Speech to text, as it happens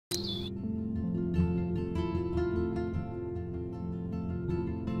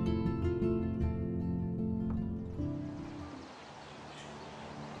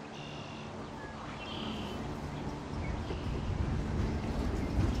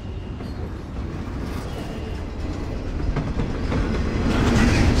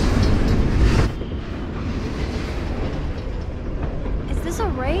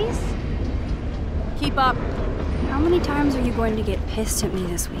times are you going to get pissed at me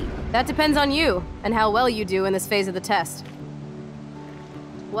this week? That depends on you, and how well you do in this phase of the test.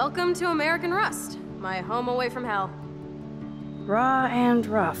 Welcome to American Rust, my home away from hell. Raw and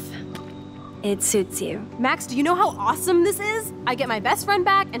rough. It suits you. Max, do you know how awesome this is? I get my best friend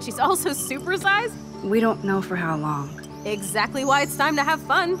back, and she's also supersized. We don't know for how long. Exactly why it's time to have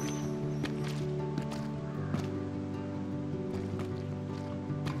fun.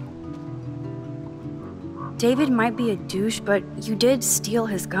 David might be a douche, but you did steal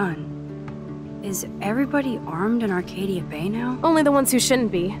his gun. Is everybody armed in Arcadia Bay now? Only the ones who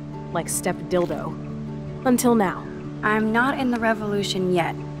shouldn't be, like Step Dildo. Until now. I'm not in the revolution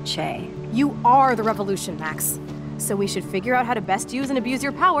yet, Shay. You are the revolution, Max. So we should figure out how to best use and abuse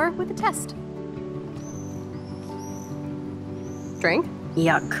your power with the test. Drink?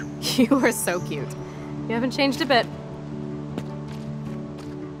 Yuck. You are so cute. You haven't changed a bit.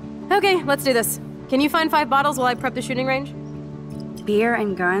 Okay, let's do this. Can you find 5 bottles while I prep the shooting range? Beer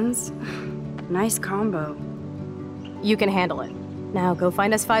and guns? Nice combo. You can handle it. Now go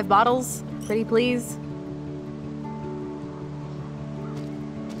find us 5 bottles, pretty please.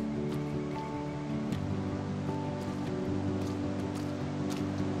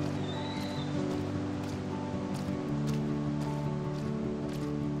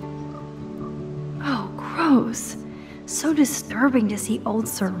 Oh, gross. So disturbing to see old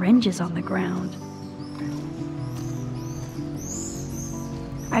syringes on the ground.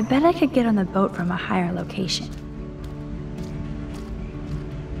 I bet I could get on the boat from a higher location.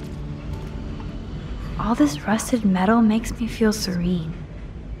 All this rusted metal makes me feel serene.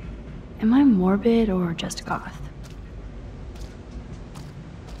 Am I morbid or just goth?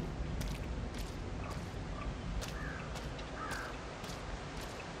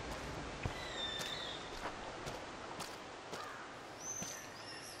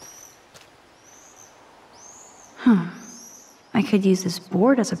 I could use this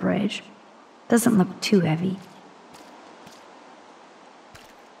board as a bridge. Doesn't look too heavy.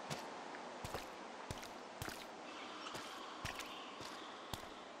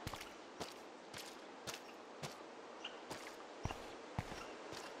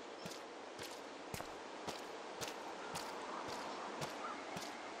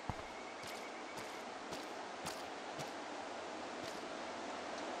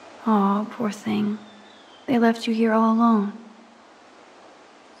 Aw, poor thing. They left you here all alone.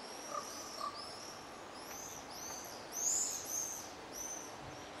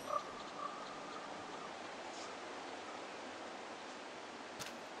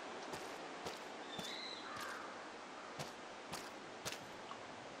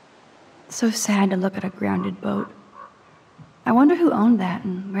 So sad to look at a grounded boat. I wonder who owned that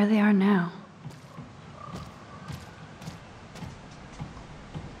and where they are now.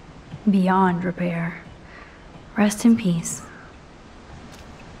 Beyond repair. Rest in peace.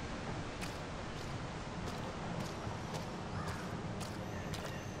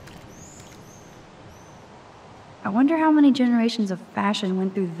 I wonder how many generations of fashion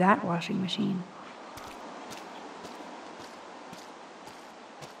went through that washing machine.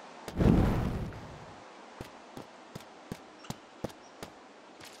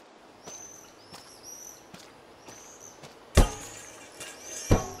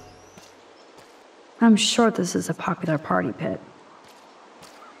 I'm sure this is a popular party pit.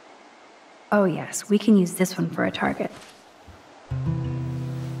 Oh yes, we can use this one for a target.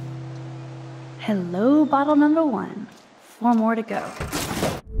 Hello, bottle number 1. 4 more to go.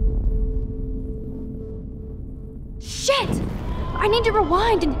 Shit! I need to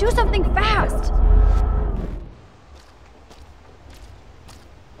rewind and do something fast!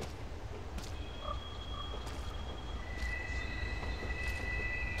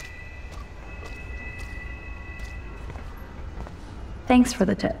 Thanks for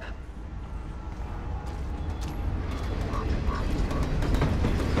the tip.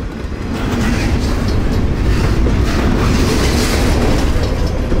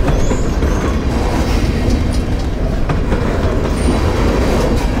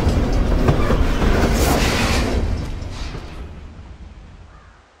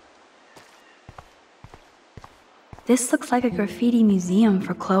 This looks like a graffiti museum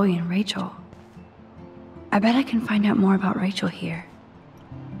for Chloe and Rachel. I bet I can find out more about Rachel here.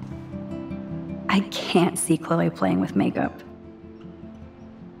 I can't see Chloe playing with makeup.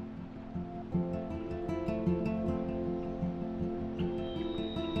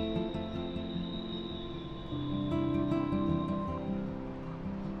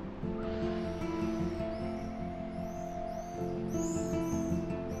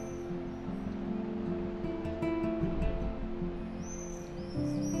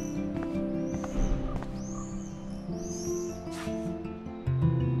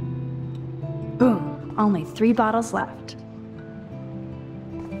 Boom, only 3 bottles left.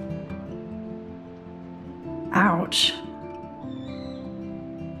 Ouch.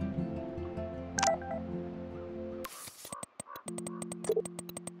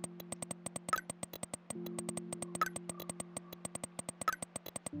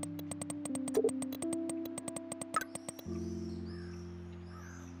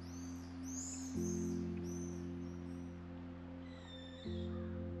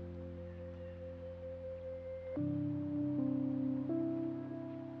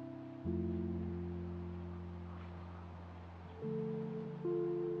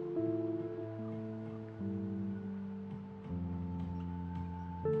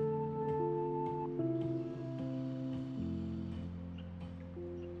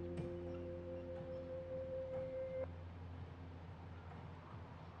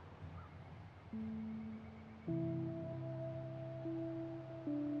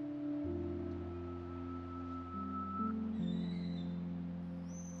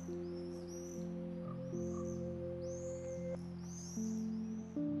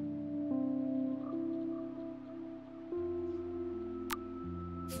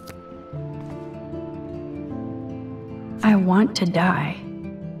 I want to die.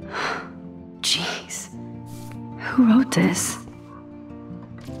 Jeez. Who wrote this?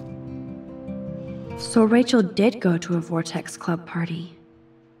 So Rachel did go to a Vortex Club party.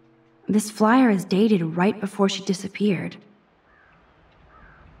 This flyer is dated right before she disappeared.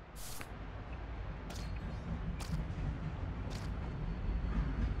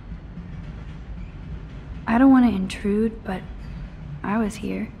 I don't want to intrude, but I was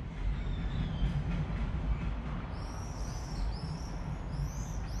here.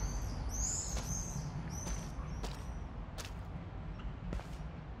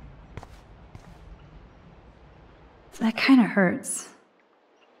 That kind of hurts.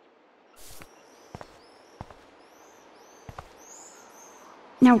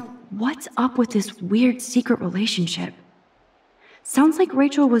 Now, what's up with this weird secret relationship? Sounds like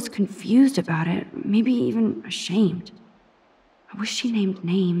Rachel was confused about it, maybe even ashamed. I wish she named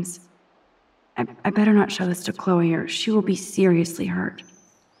names. I better not show this to Chloe or she will be seriously hurt.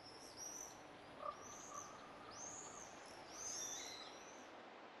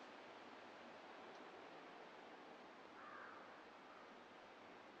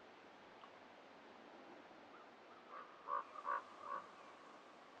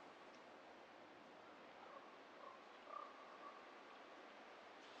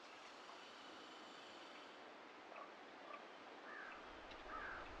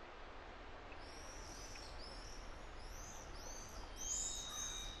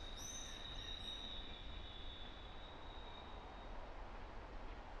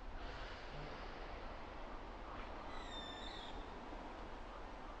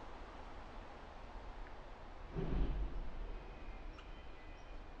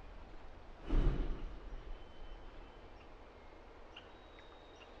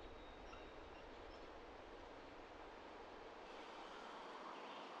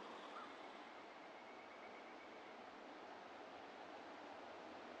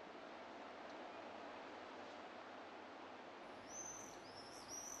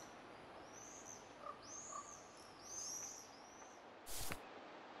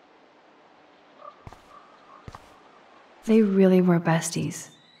 They really were besties.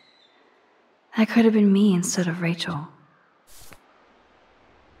 That could have been me instead of Rachel.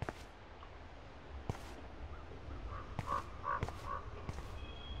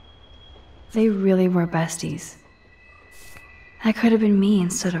 They really were besties. That could have been me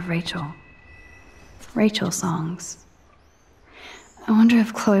instead of Rachel. Rachel songs. I wonder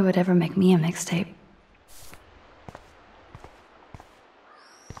if Chloe would ever make me a mixtape.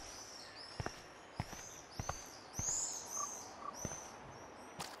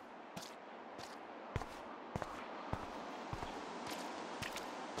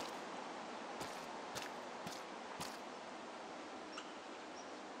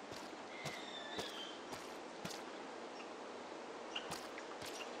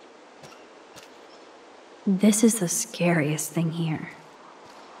 This is the scariest thing here.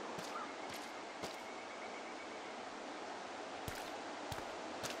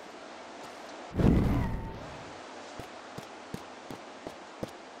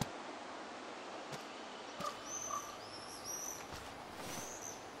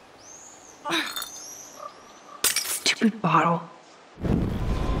 Stupid bottle.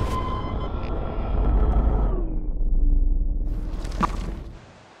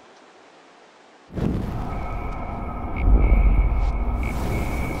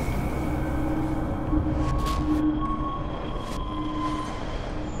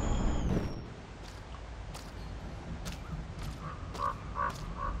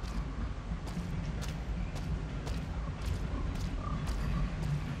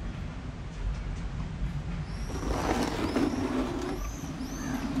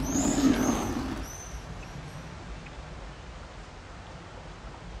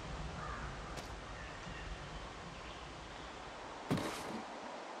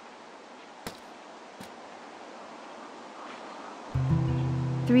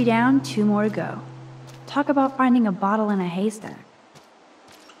 3 down, 2 more to go. Talk about finding a bottle in a haystack.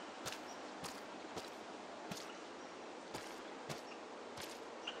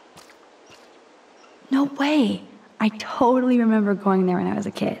 No way! I totally remember going there when I was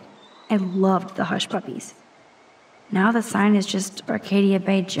a kid. I loved the Hush Puppies. Now the sign is just Arcadia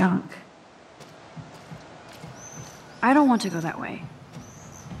Bay junk. I don't want to go that way.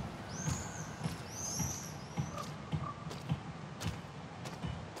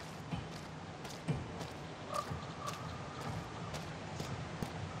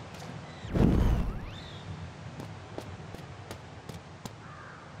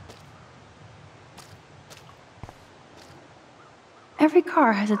 Every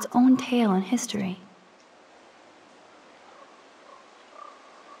car has its own tale and history.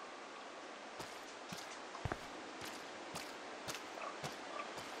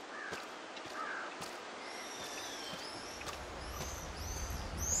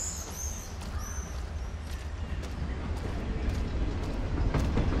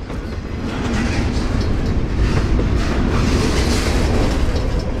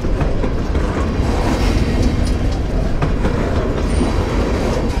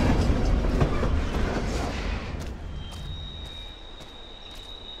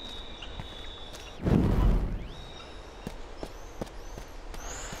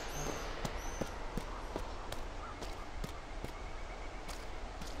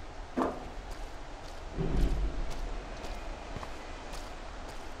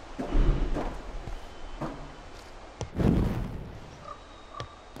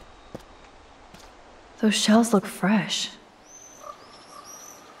 Those shells look fresh.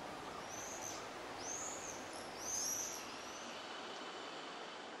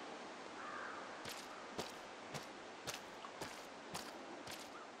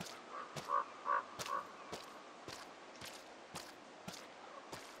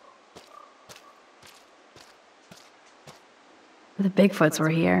 The Bigfoots were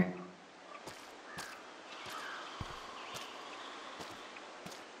here.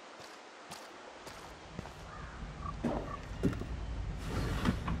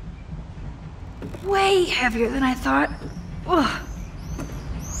 Way heavier than I thought. Ugh.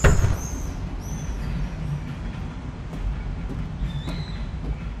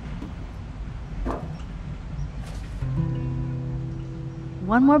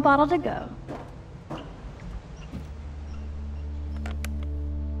 One more bottle to go.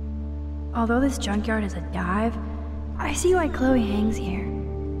 Although this junkyard is a dive, I see why Chloe hangs here.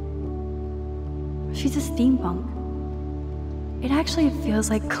 She's a steampunk. It actually feels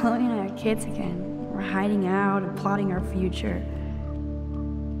like Chloe and I are kids again. We're hiding out and plotting our future.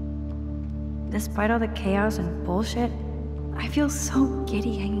 Despite all the chaos and bullshit, I feel so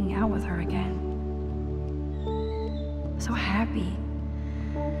giddy hanging out with her again. So happy.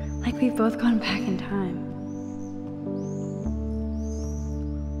 Like we've both gone back in time.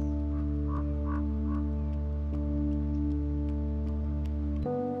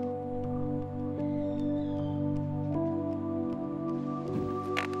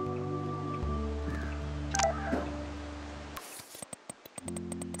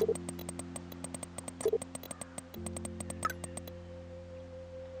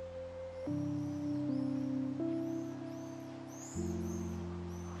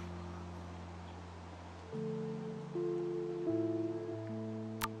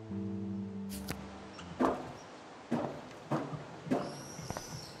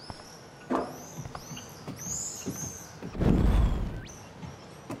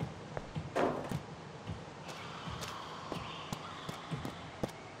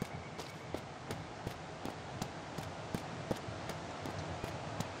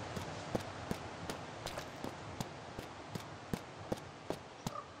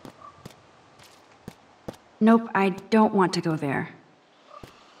 Nope, I don't want to go there.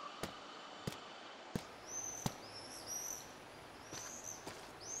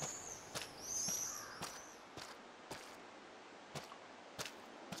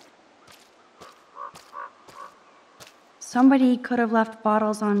 Somebody could have left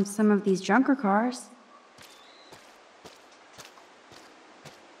bottles on some of these junker cars.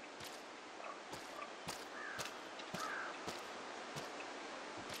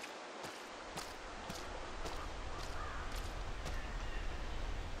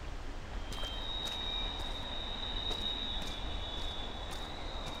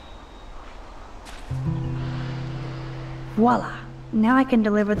 Voila! Now I can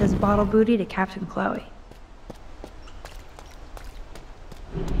deliver this bottle booty to Captain Chloe.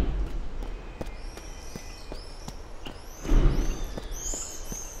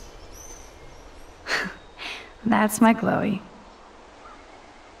 That's my Chloe.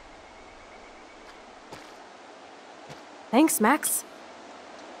 Thanks, Max.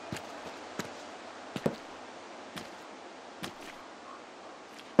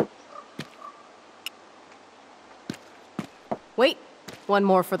 Wait, one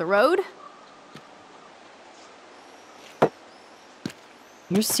more for the road.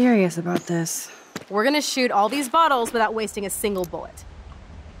 You're serious about this? We're gonna shoot all these bottles without wasting a single bullet.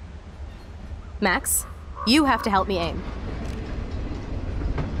 Max, you have to help me aim.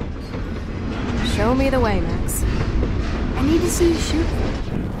 Show me the way, Max. I need to see you shoot.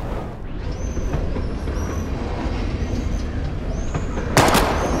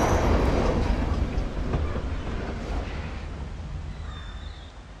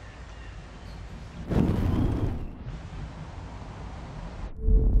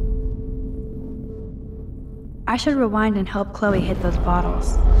 I should rewind and help Chloe hit those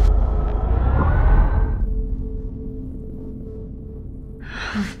bottles.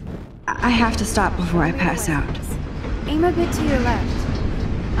 I have to stop before I pass out. Aim a bit to your left.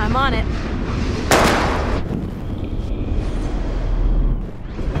 I'm on it.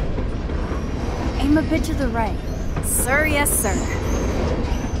 Aim a bit to the right. Sir, yes, sir.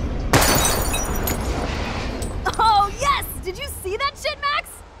 Oh, yes! Did you see that shit, Max?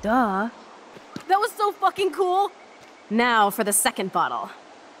 Duh. That was so fucking cool! Now for the second bottle.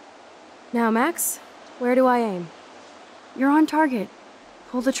 Now, Max, where do I aim? You're on target.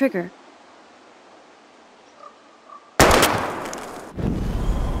 Pull the trigger.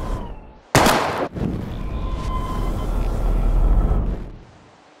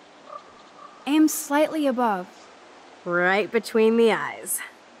 Aim slightly above. Right between the eyes.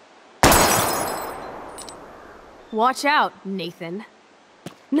 Watch out, Nathan.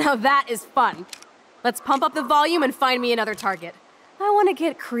 Now that is fun. Let's pump up the volume and find me another target. I want to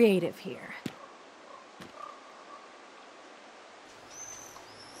get creative here.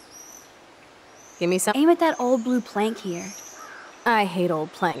 Give me some. Aim at that old blue plank here. I hate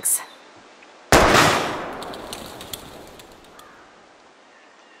old planks.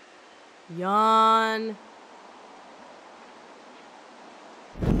 Yawn.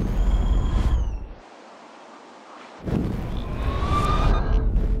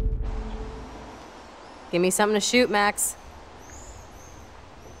 Give me something to shoot, Max.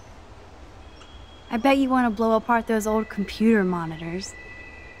 I bet you want to blow apart those old computer monitors.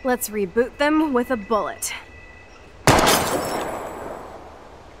 Let's reboot them with a bullet.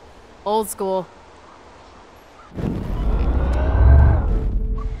 Old school.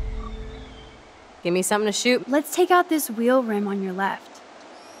 Give me something to shoot. Let's take out this wheel rim on your left.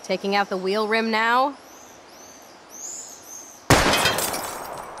 Taking out the wheel rim now.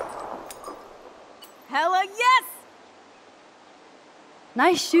 Hella yes!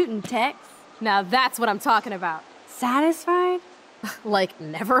 Nice shooting, Tex. Now that's what I'm talking about. Satisfied? Like,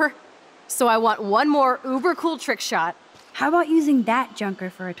 never? So I want one more uber cool trick shot. How about using that junker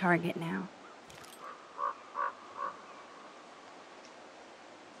for a target now?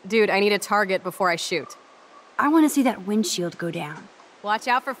 Dude, I need a target before I shoot. I want to see that windshield go down. Watch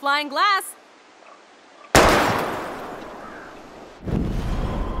out for flying glass.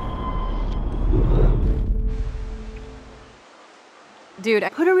 Dude,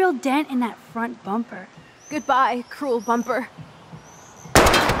 Put a real dent in that front bumper. goodbye, cruel bumper.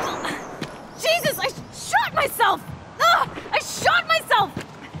 Jesus, I shot myself! Ugh, I shot myself!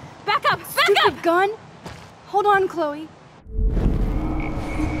 Back up, back up! Stupid gun! Hold on, Chloe.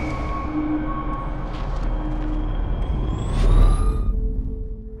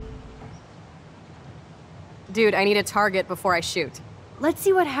 Dude, I need a target before I shoot. Let's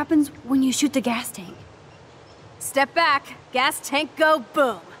see what happens when you shoot the gas tank. Step back, gas tank go,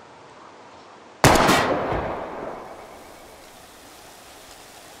 boom.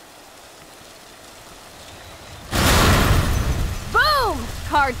 Boom!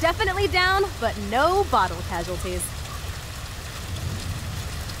 Car definitely down, but no bottle casualties.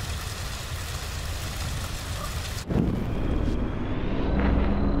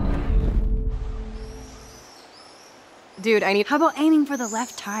 Dude, I need... How about aiming for the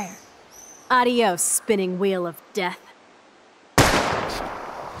left tire? Adios, spinning wheel of death.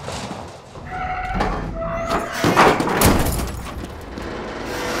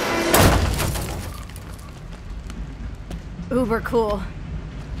 Uber cool.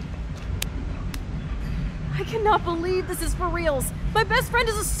 I cannot believe this is for reals. My best friend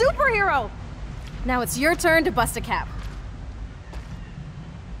is a superhero. Now it's your turn to bust a cap.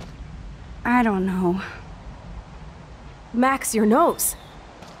 I don't know. Max, your nose.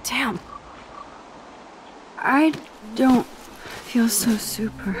 Damn. I don't feel so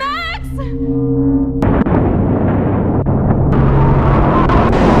super. Max!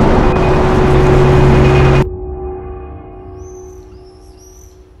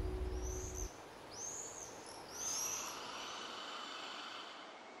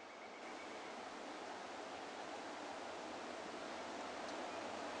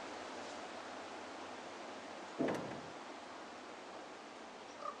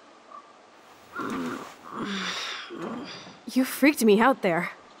 You freaked me out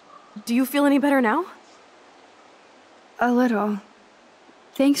there. Do you feel any better now? A little.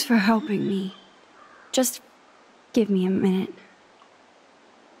 Thanks for helping me. Just give me a minute.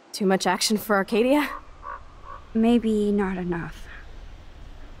 Too much action for Arcadia? Maybe not enough.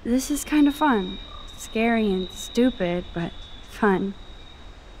 This is kind of fun. Scary and stupid, but fun.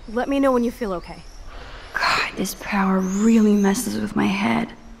 Let me know when you feel okay. God, this power really messes with my head.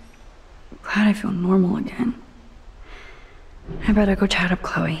 I'm glad I feel normal again. I better go chat up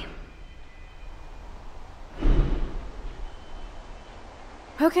Chloe.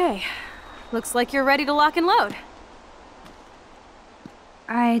 Okay. Looks like you're ready to lock and load.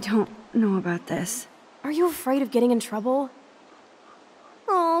 I don't know about this. Are you afraid of getting in trouble?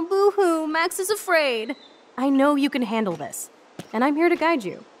 Oh, boo-hoo, Max is afraid. I know you can handle this, and I'm here to guide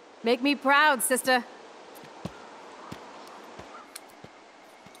you. Make me proud, sister.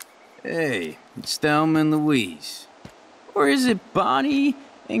 Hey, it's Thelma and Louise. Or is it Bonnie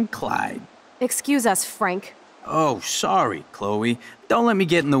and Clyde? Excuse us, Frank. Oh, sorry, Chloe. Don't let me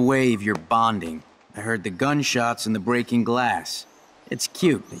get in the way of your bonding. I heard the gunshots and the breaking glass. It's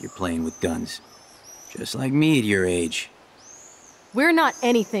cute that you're playing with guns. Just like me at your age. We're not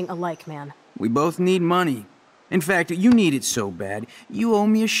anything alike, man. We both need money. In fact, you need it so bad, you owe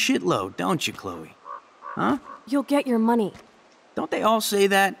me a shitload, don't you, Chloe? Huh? You'll get your money. Don't they all say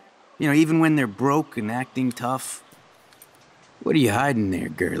that? You know, even when they're broke and acting tough? What are you hiding there,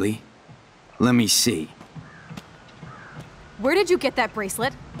 girlie? Let me see. Where did you get that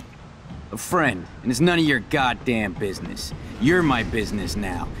bracelet? A friend, and it's none of your goddamn business. You're my business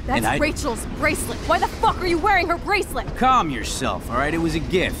now. That's Rachel's bracelet. Why the fuck are you wearing her bracelet? Calm yourself, all right? It was a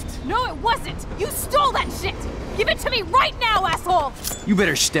gift. No, it wasn't. You stole that shit. Give it to me right now, asshole. You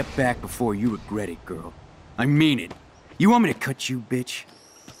better step back before you regret it, girl. I mean it. You want me to cut you, bitch?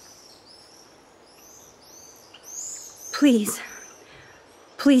 Please.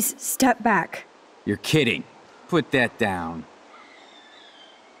 Please step back. You're kidding. Put that down.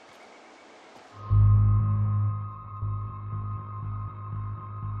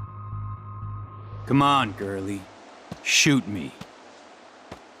 Come on, girlie. Shoot me.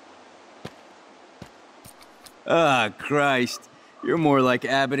 Ah, Christ. You're more like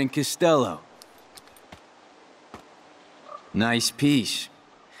Abbott and Costello. Nice piece.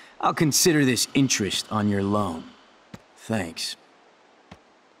 I'll consider this interest on your loan. Thanks.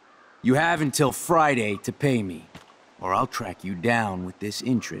 You have until Friday to pay me, or I'll track you down with this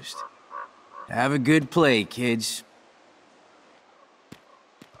interest. Have a good play, kids.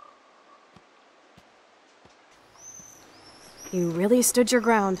 You really stood your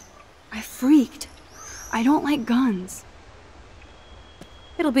ground. I freaked. I don't like guns.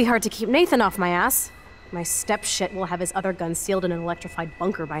 It'll be hard to keep Nathan off my ass. My step-shit will have his other gun sealed in an electrified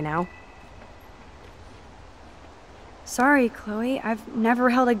bunker by now. Sorry, Chloe. I've never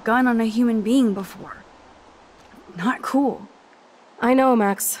held a gun on a human being before. Not cool. I know,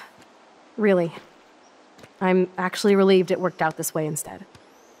 Max. Really. I'm actually relieved it worked out this way instead.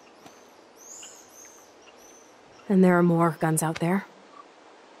 And there are more guns out there.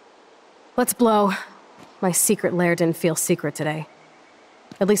 Let's blow. My secret lair didn't feel secret today.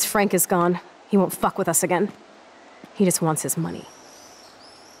 At least Frank is gone. He won't fuck with us again. He just wants his money.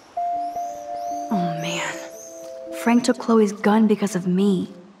 Oh, man. Frank took Chloe's gun because of me.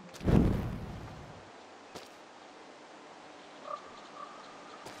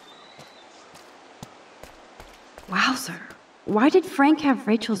 Wowzer. Why did Frank have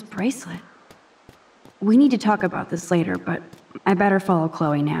Rachel's bracelet? We need to talk about this later, but I better follow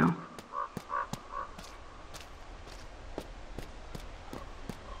Chloe now.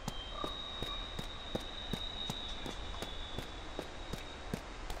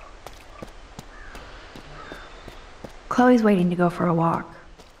 Chloe's waiting to go for a walk.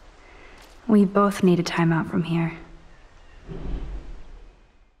 We both need a timeout from here.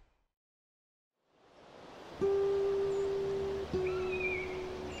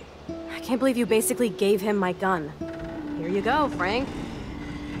 I can't believe you basically gave him my gun. Here you go, Frank.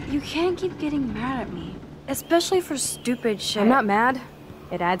 You can't keep getting mad at me, especially for stupid shit. I'm not mad.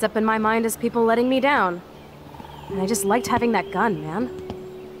 It adds up in my mind as people letting me down. And I just liked having that gun, man.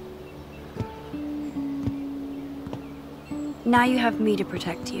 Now you have me to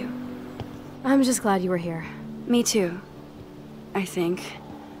protect you. I'm just glad you were here. Me too, I think.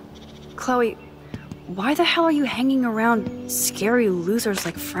 Chloe, why the hell are you hanging around scary losers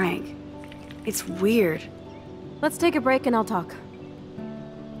like Frank? It's weird. Let's take a break and I'll talk.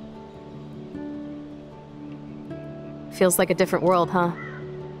 Feels like a different world, huh?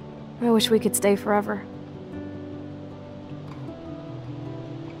 I wish we could stay forever.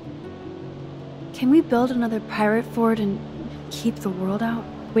 Can we build another pirate fort and keep the world out?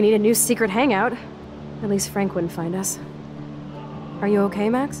 We need a new secret hangout. At least Frank wouldn't find us. Are you okay,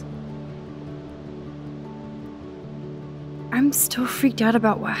 Max? I'm still freaked out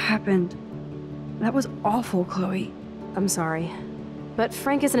about what happened. That was awful, Chloe. I'm sorry. But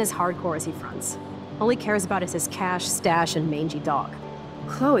Frank isn't as hardcore as he fronts. All he cares about is his cash, stash, and mangy dog.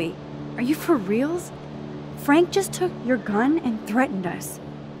 Chloe, are you for reals? Frank just took your gun and threatened us.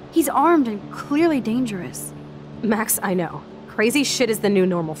 He's armed and clearly dangerous. Max, I know. Crazy shit is the new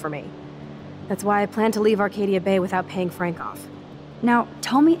normal for me. That's why I plan to leave Arcadia Bay without paying Frank off. Now,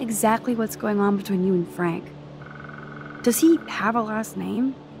 tell me exactly what's going on between you and Frank. Does he have a last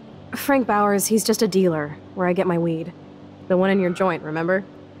name? Frank Bowers, he's just a dealer, where I get my weed. The one in your joint, remember?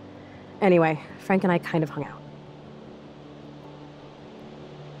 Anyway, Frank and I kind of hung out.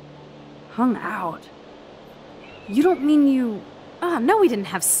 Hung out? You don't mean you... Oh, no, we didn't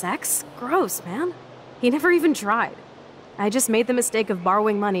have sex. Gross, man. He never even tried. I just made the mistake of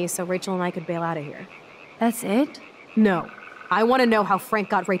borrowing money so Rachel and I could bail out of here. That's it? No. I want to know how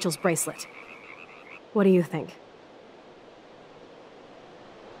Frank got Rachel's bracelet. What do you think?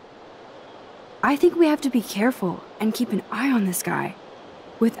 I think we have to be careful and keep an eye on this guy.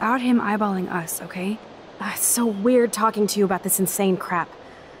 Without him eyeballing us, okay? It's so weird talking to you about this insane crap.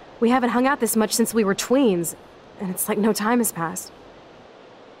 We haven't hung out this much since we were tweens, and it's like no time has passed.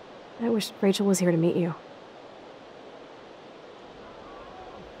 I wish Rachel was here to meet you.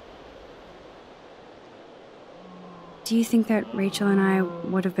 Do you think that Rachel and I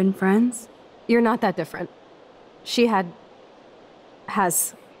would have been friends? You're not that different. She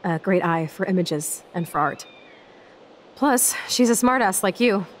has a great eye for images and for art. Plus, she's a smartass like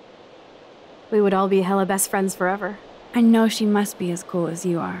you. We would all be hella best friends forever. I know she must be as cool as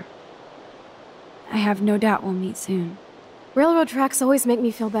you are. I have no doubt we'll meet soon. Railroad tracks always make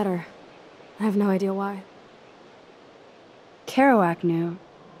me feel better. I have no idea why. Kerouac knew.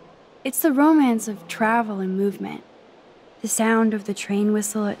 It's the romance of travel and movement. The sound of the train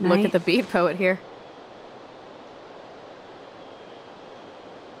whistle at night. Look at the beat poet here.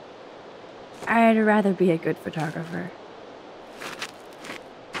 I'd rather be a good photographer.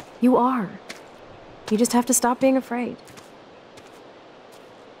 You are. You just have to stop being afraid.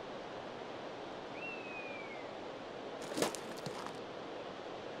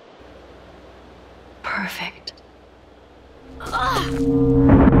 Perfect.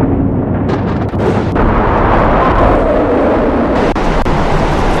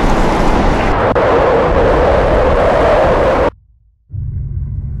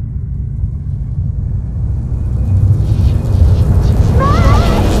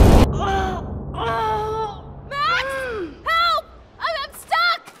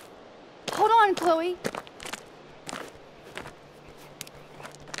 Chloe.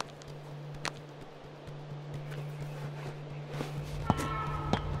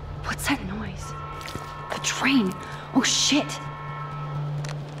 What's that noise? The train. Oh shit.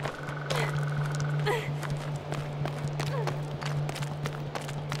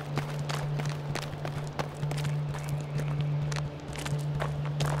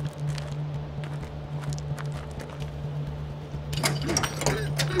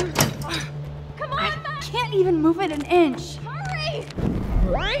 Even move it an inch. Hurry!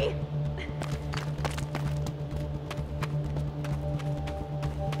 Hurry!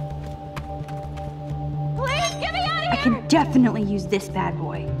 Please get me out of here! I can definitely use this bad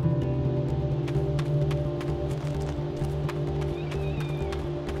boy.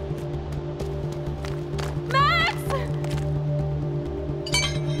 Max!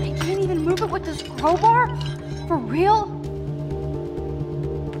 I can't even move it with this crowbar? For real?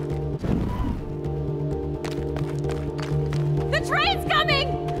 The train's coming!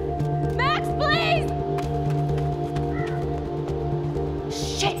 Max, please!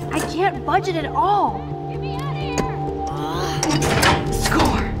 Shit, I can't budge it at all. Get me out of here!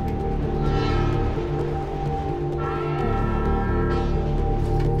 Score!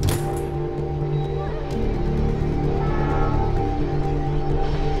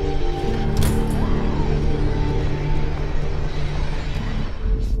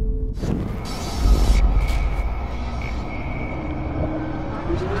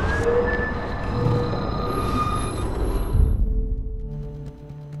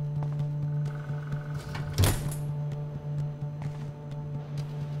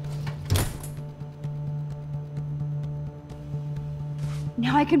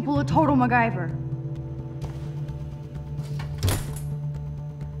 Now I can pull a total MacGyver.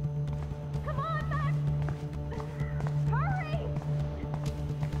 Come on, Max! Hurry!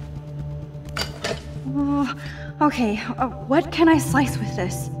 Okay, what can I slice with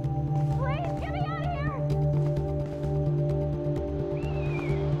this? Please, get me out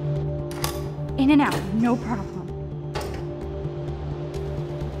In and out, no problem.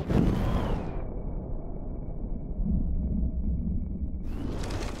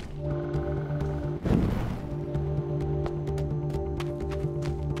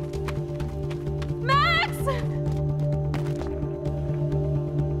 Max!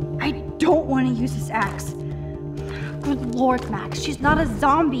 I don't want to use this axe. Good lord, Max, she's not a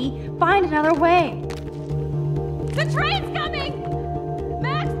zombie. Find another way. The train's coming!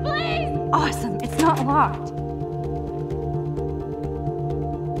 Max, please! Awesome, it's not locked.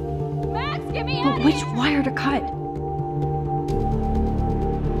 Max, get me out But of which here! wire to cut?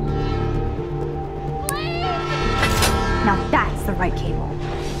 Please! Now that's the right cable.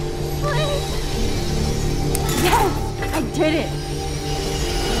 Please! Yes, I did it.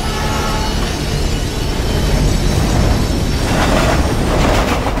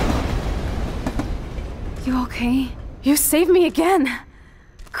 You okay? You saved me again!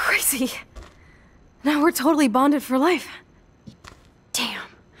 Crazy. Now we're totally bonded for life. Damn,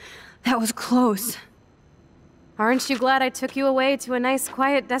 that was close. Aren't you glad I took you away to a nice,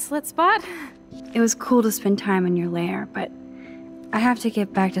 quiet, desolate spot? It was cool to spend time in your lair, but I have to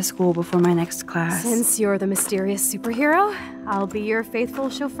get back to school before my next class. Since you're the mysterious superhero, I'll be your faithful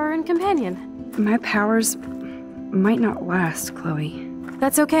chauffeur and companion. My powers might not last, Chloe.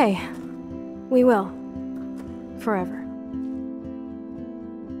 That's okay. We will. Forever.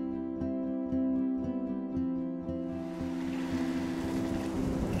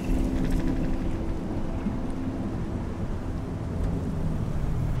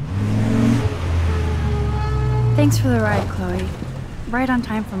 Thanks for the ride, Chloe. Right on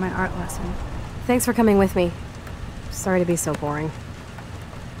time for my art lesson. Thanks for coming with me. Sorry to be so boring.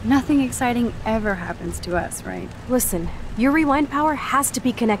 Nothing exciting ever happens to us, right? Listen, your rewind power has to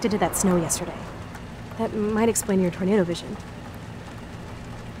be connected to that snow yesterday. That might explain your tornado vision.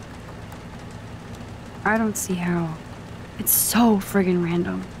 I don't see how. It's so friggin'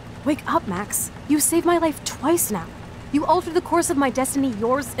 random. Wake up, Max. You saved my life twice now. You altered the course of my destiny,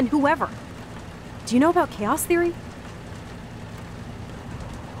 yours, and whoever. Do you know about chaos theory?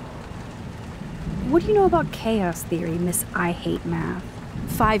 What do you know about chaos theory, Miss I Hate Math?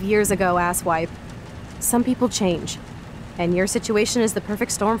 5 years ago, asswipe. Some people change. And your situation is the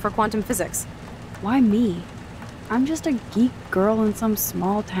perfect storm for quantum physics. Why me? I'm just a geek girl in some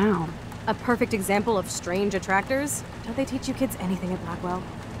small town. A perfect example of strange attractors? Don't they teach you kids anything at Blackwell?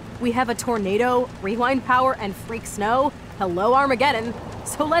 We have a tornado, rewind power, and freak snow. Hello, Armageddon.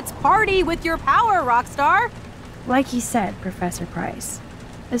 So let's party with your power, Rockstar! Like he said, Professor Price,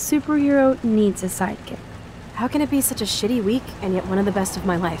 a superhero needs a sidekick. How can it be such a shitty week and yet one of the best of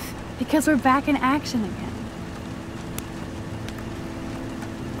my life? Because we're back in action again.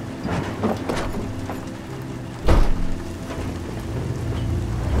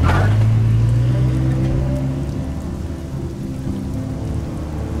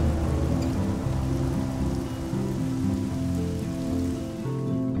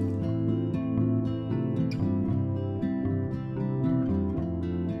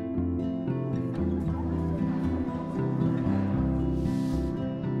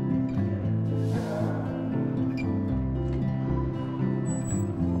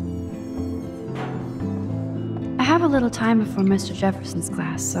 I have a little time before Mr. Jefferson's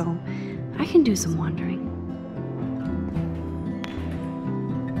class, so I can do some wandering.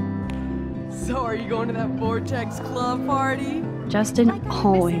 So are you going to that Vortex Club party? Justin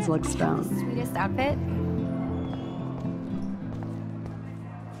always looks stoned. Sweetest outfit.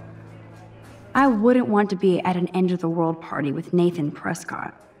 I wouldn't want to be at an end-of-the-world party with Nathan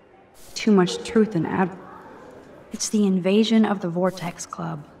Prescott. Too much truth in Admiral. It's the invasion of the Vortex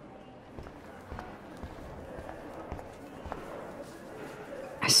Club.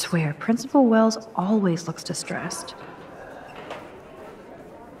 I swear, Principal Wells always looks distressed.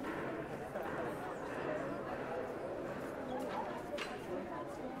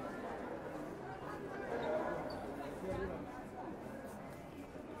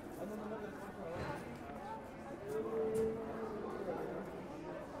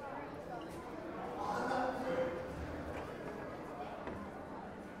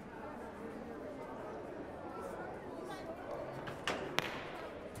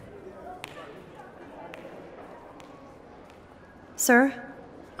 Sir?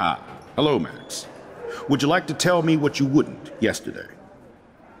 Ah, hello, Max. Would you like to tell me what you wouldn't yesterday?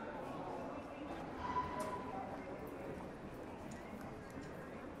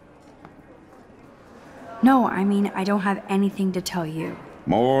 No, I mean, I don't have anything to tell you.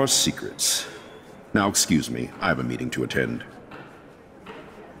 More secrets. Now, excuse me, I have a meeting to attend.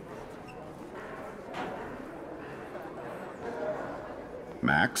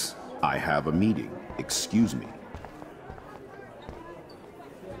 Max? I have a meeting. Excuse me.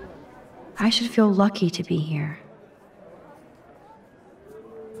 I should feel lucky to be here.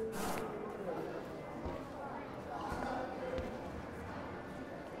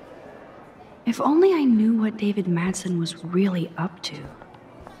 If only I knew what David Madsen was really up to.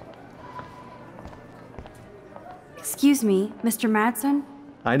 Excuse me, Mr. Madsen?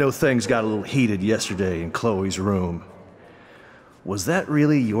 I know things got a little heated yesterday in Chloe's room. Was that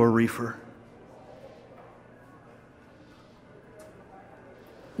really your reefer?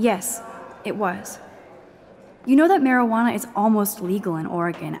 Yes, it was. You know that marijuana is almost legal in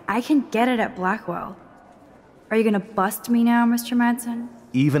Oregon. I can get it at Blackwell. Are you gonna bust me now, Mr. Madsen?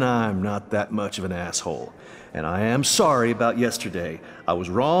 Even I'm not that much of an asshole. And I am sorry about yesterday. I was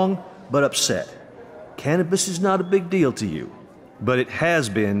wrong, but upset. Cannabis is not a big deal to you, but it has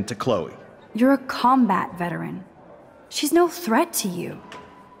been to Chloe. You're a combat veteran. She's no threat to you.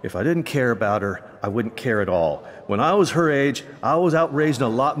 If I didn't care about her, I wouldn't care at all. When I was her age, I was out raising a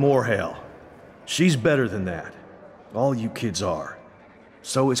lot more hell. She's better than that. All you kids are.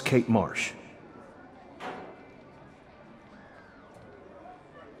 So is Kate Marsh.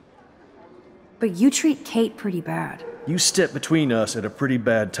 But you treat Kate pretty bad. You stepped between us at a pretty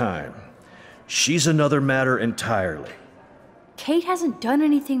bad time. She's another matter entirely. Kate hasn't done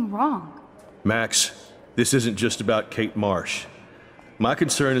anything wrong. Max, this isn't just about Kate Marsh. My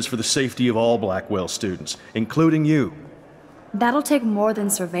concern is for the safety of all Blackwell students, including you. That'll take more than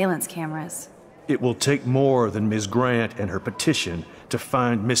surveillance cameras. It will take more than Ms. Grant and her petition to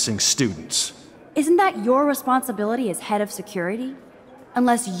find missing students. Isn't that your responsibility as head of security?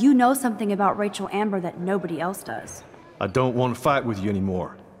 Unless you know something about Rachel Amber that nobody else does. I don't want to fight with you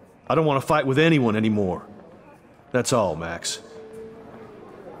anymore. I don't want to fight with anyone anymore. That's all, Max.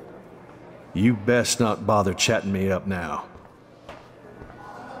 You best not bother chatting me up now.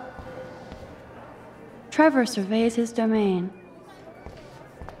 Trevor surveys his domain.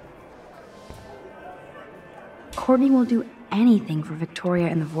 Courtney will do anything for Victoria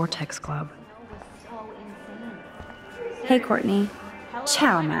and the Vortex Club. Hey, Courtney.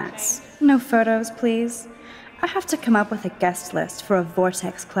 Ciao, Max. No photos, please. I have to come up with a guest list for a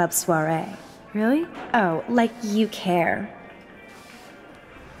Vortex Club soiree. Really? Oh, like you care.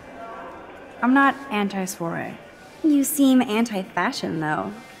 I'm not anti-soiree. You seem anti-fashion,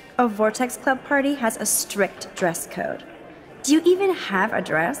 though. A Vortex Club party has a strict dress code. Do you even have a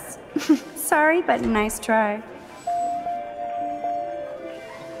dress? Sorry, but nice try.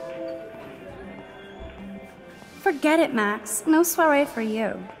 Forget it, Max. No soiree for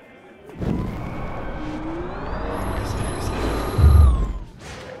you.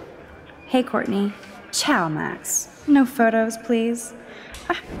 Hey, Courtney. Ciao, Max. No photos, please.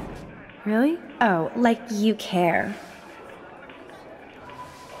 Really? Oh, like you care.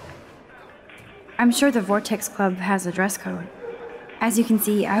 I'm sure the Vortex Club has a dress code. As you can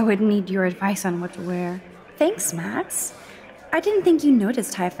see, I would need your advice on what to wear. Thanks, Max. I didn't think you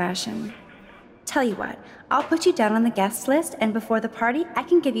noticed high fashion. Tell you what, I'll put you down on the guest list, and before the party, I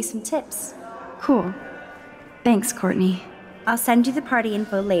can give you some tips. Cool. Thanks, Courtney. I'll send you the party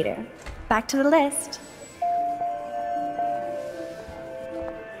info later. Back to the list.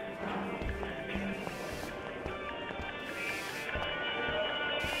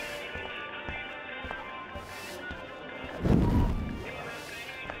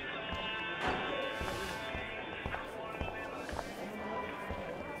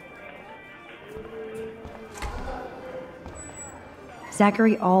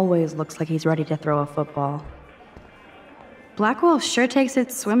 Zachary always looks like he's ready to throw a football. Blackwell sure takes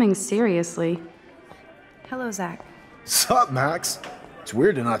its swimming seriously. Hello, Zach. Sup, Max? It's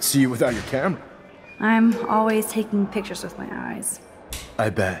weird to not see you without your camera. I'm always taking pictures with my eyes. I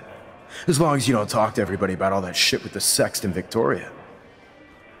bet. As long as you don't talk to everybody about all that shit with the sext and Victoria.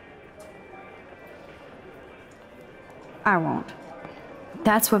 I won't.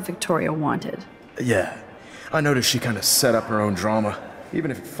 That's what Victoria wanted. Yeah. I noticed she kind of set up her own drama,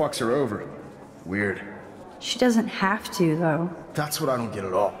 even if it fucks her over. Weird. She doesn't have to, though. That's what I don't get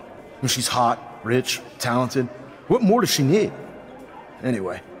at all. When she's hot, rich, talented, what more does she need?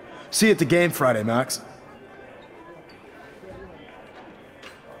 Anyway, see you at the game Friday, Max.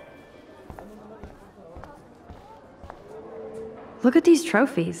 Look at these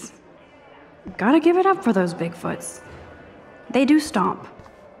trophies. Gotta give it up for those Bigfoots. They do stomp.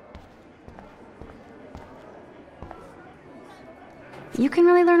 You can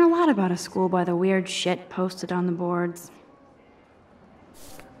really learn a lot about a school by the weird shit posted on the boards.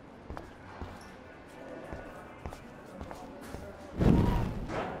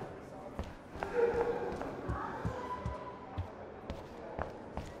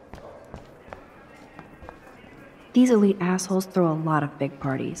 These elite assholes throw a lot of big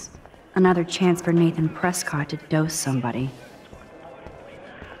parties. Another chance for Nathan Prescott to dose somebody.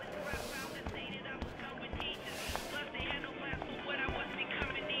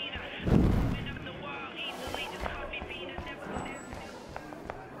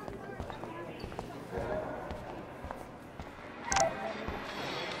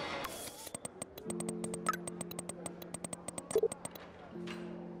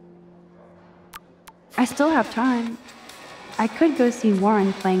 I still have time. I could go see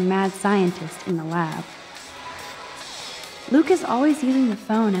Warren playing mad scientist in the lab. Luke is always using the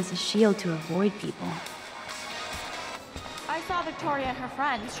phone as a shield to avoid people. I saw Victoria and her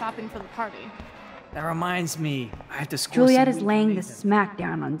friends shopping for the party. That reminds me, I have to score Juliet some is weed laying for the Nathan.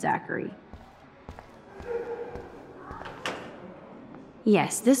 smackdown on Zachary.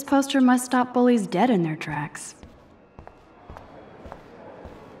 Yes, this poster must stop bullies dead in their tracks.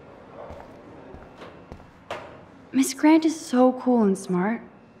 Miss Grant is so cool and smart.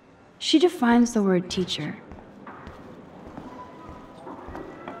 She defines the word teacher.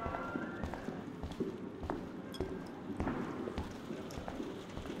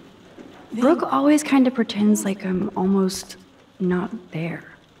 Brooke always kind of pretends like I'm almost not there.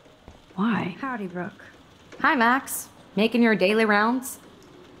 Why? Howdy, Brooke. Hi, Max. Making your daily rounds?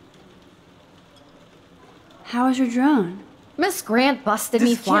 How was your drone? Miss Grant busted me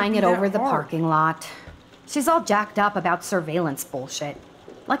This can't flying be it that over the hard. parking lot. She's all jacked up about surveillance bullshit.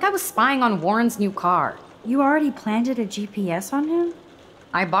 Like I was spying on Warren's new car. You already planted a GPS on him?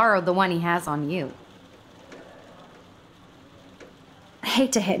 I borrowed the one he has on you. I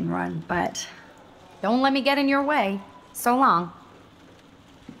hate to hit and run, but Don't let me get in your way. So long.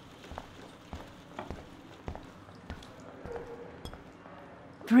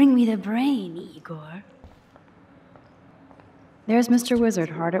 bring me the brain, Igor. There's Mr. Wizard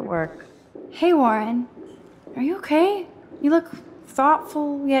hard at work. Hey, Warren. Are you okay? You look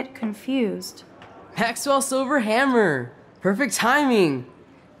thoughtful yet confused. Maxwell Silver Hammer. Perfect timing.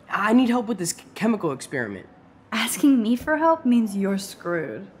 I need help with this chemical experiment. Asking me for help means you're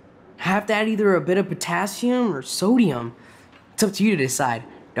screwed. I have to add either a bit of potassium or sodium. It's up to you to decide,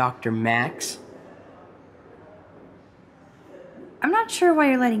 Dr. Max. I'm not sure why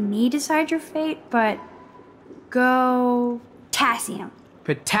you're letting me decide your fate, but go potassium.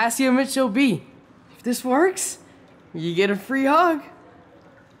 Potassium it shall be. If this works, you get a free hug.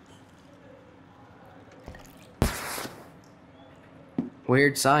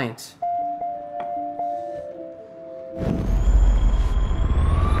 Weird science.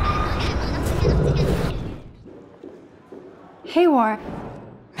 Hey, Warren.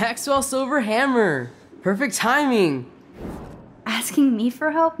 Maxwell Silver Hammer. Perfect timing. Asking me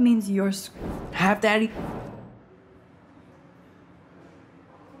for help means you're screwed. I have to add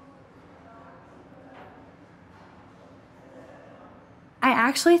I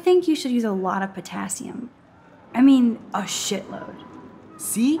actually think you should use a lot of potassium. I mean, a shitload.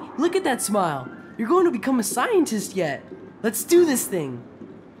 See? Look at that smile. You're going to become a scientist yet. Let's do this thing.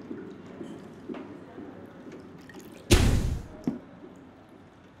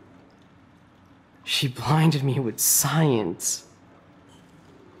 She blinded me with science.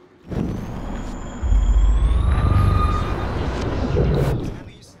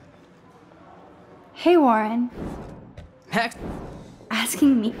 Hey, Warren. Max,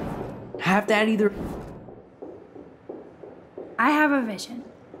 Asking me. I have to add either. I have a vision.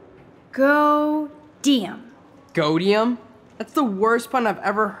 Go DM. Godium? That's the worst pun I've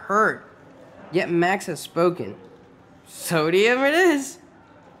ever heard. Yet Max has spoken. Sodium it is.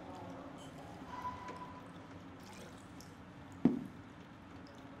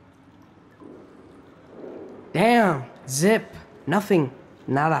 Damn. Zip. Nothing.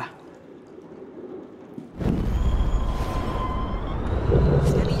 Nada.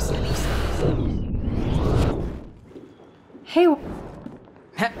 Hey,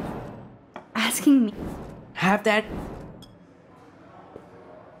 Ha- asking me. have that.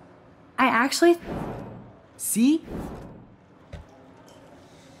 I actually. See?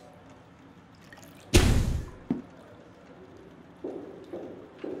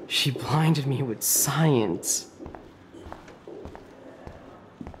 She blinded me with science.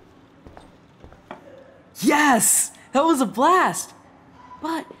 Yes! That was a blast!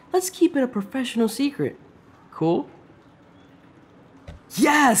 But let's keep it a professional secret. Cool?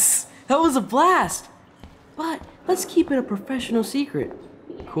 Yes! That was a blast! But let's keep it a professional secret.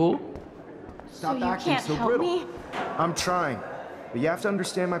 Cool? Stop you acting can't so help brittle. me? I'm trying, but you have to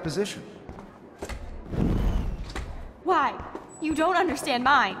understand my position. Why? You don't understand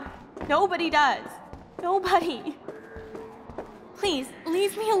mine. Nobody does. Nobody. Please,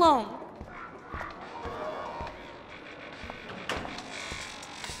 leave me alone.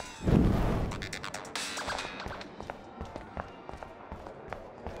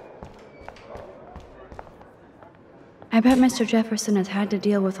 I bet Mr. Jefferson has had to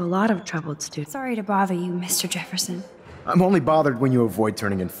deal with a lot of troubled students. Sorry to bother you, Mr. Jefferson. I'm only bothered when you avoid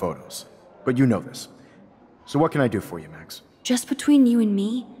turning in photos. But you know this. So what can I do for you, Max? Just between you and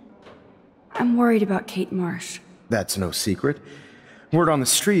me, I'm worried about Kate Marsh. That's no secret. Word on the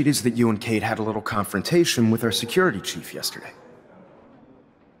street is that you and Kate had a little confrontation with our security chief yesterday.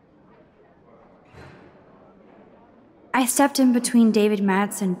 I stepped in between David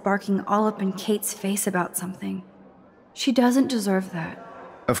Madsen barking all up in Kate's face about something. She doesn't deserve that.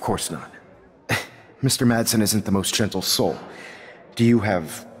 Of course not. Mr. Madsen isn't the most gentle soul. Do you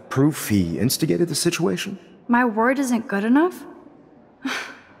have proof he instigated the situation? My word isn't good enough?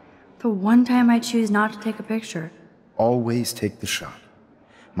 The one time I choose not to take a picture. Always take the shot.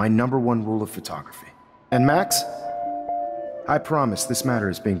 My #1 rule of photography. And Max, I promise this matter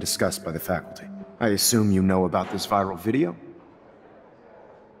is being discussed by the faculty. I assume you know about this viral video?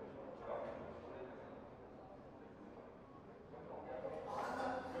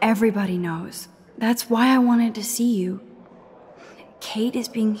 Everybody knows. That's why I wanted to see you. Kate is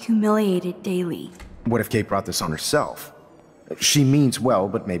being humiliated daily. What if Kate brought this on herself? She means well,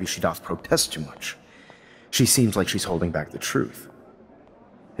 but maybe she doth protest too much. She seems like she's holding back the truth.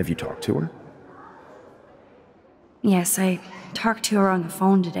 Have you talked to her? Yes, I talked to her on the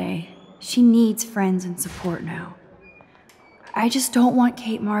phone today. She needs friends and support now. I just don't want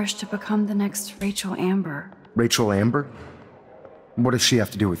Kate Marsh to become the next Rachel Amber. Rachel Amber? What does she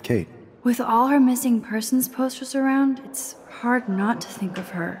have to do with Kate? With all her missing persons posters around, it's hard not to think of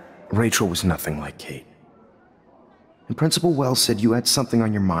her. Rachel was nothing like Kate. And Principal Wells said you had something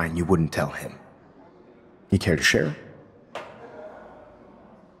on your mind you wouldn't tell him. You care to share?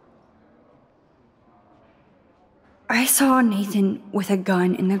 I saw Nathan with a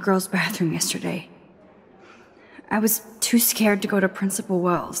gun in the girls' bathroom yesterday. I was too scared to go to Principal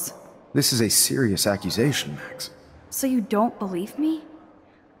Wells. This is a serious accusation, Max. So you don't believe me?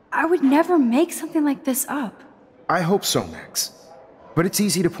 I would never make something like this up. I hope so, Max. But it's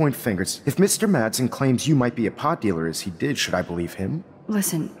easy to point fingers. If Mr. Madsen claims you might be a pot dealer as he did, should I believe him?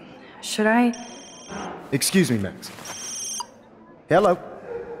 Listen, should I... Excuse me, Max. Hello?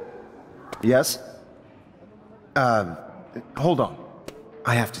 Yes? Hold on.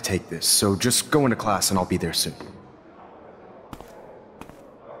 I have to take this, so just go into class and I'll be there soon.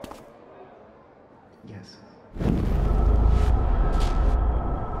 Yes.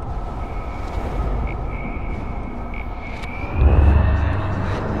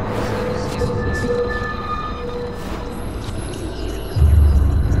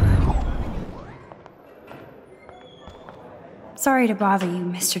 Sorry to bother you,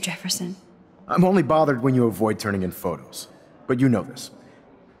 Mr. Jefferson. I'm only bothered when you avoid turning in photos. But you know this.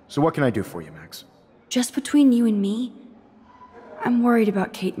 So what can I do for you, Max? Just between you and me, I'm worried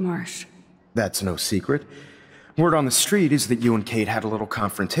about Kate Marsh. That's no secret. Word on the street is that you and Kate had a little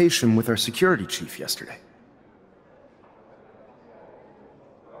confrontation with our security chief yesterday.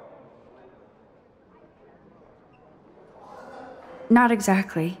 Not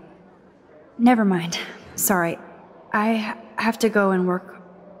exactly. Never mind. Sorry. I have to go and work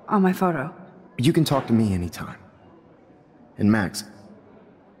on my photo. You can talk to me anytime. And Max,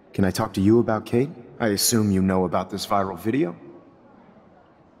 can I talk to you about Kate? I assume you know about this viral video?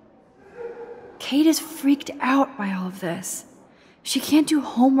 Kate is freaked out by all of this. She can't do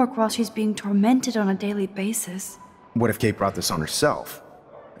homework while she's being tormented on a daily basis. What if Kate brought this on herself?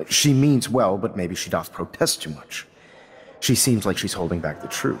 She means well, but maybe she doth protest too much. She seems like she's holding back the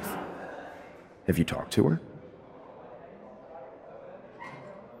truth. Have you talked to her?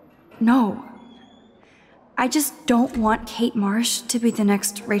 No. I just don't want Kate Marsh to be the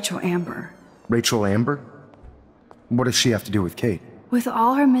next Rachel Amber. Rachel Amber? What does she have to do with Kate? With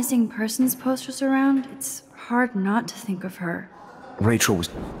all her missing persons posters around, it's hard not to think of her. Rachel was...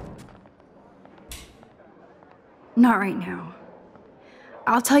 Not right now.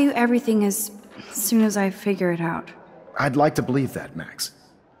 I'll tell you everything as soon as I figure it out. I'd like to believe that, Max.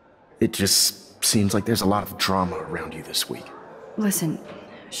 It just seems like there's a lot of drama around you this week. Listen,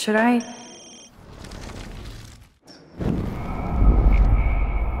 should I...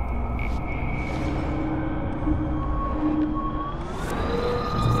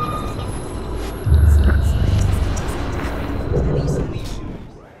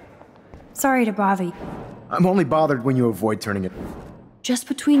 Sorry to bother you. I'm only bothered when you avoid turning it... Just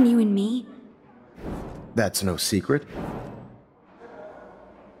between you and me, That's no secret.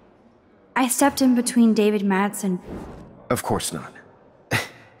 I stepped in between David Madsen. Of course not.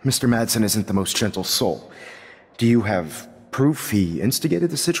 Mr. Madsen isn't the most gentle soul. Do you have proof he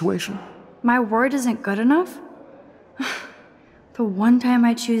instigated the situation? My word isn't good enough? The one time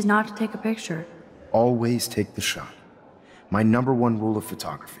I choose not to take a picture. Always take the shot. My #1 rule of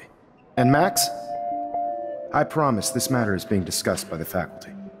photography. And Max, I promise this matter is being discussed by the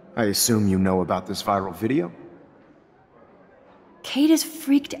faculty. I assume you know about this viral video? Kate is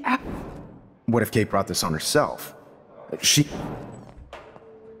freaked out. What if Kate brought this on herself?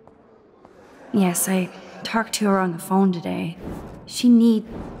 Yes, I talked to her on the phone today. She need...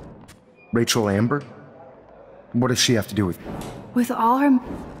 Rachel Amber? What does she have to do with... With all her...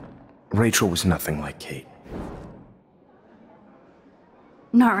 Rachel was nothing like Kate.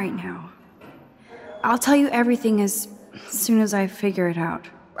 Not right now. I'll tell you everything as soon as I figure it out.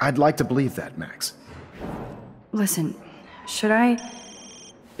 I'd like to believe that, Max. Listen, should I...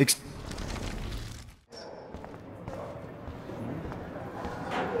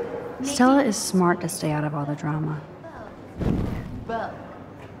 Stella is smart to stay out of all the drama.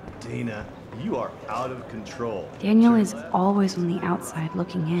 Dana, you are out of control. Daniel is always on the outside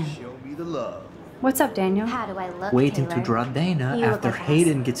looking in. Show me the love. What's up, Daniel? How do I look, Waiting Taylor? to draw Dana You look after like us.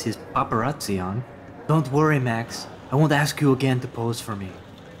 Hayden gets his paparazzi on. Don't worry, Max. I won't ask you again to pose for me.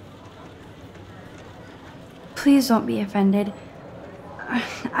 Please don't be offended.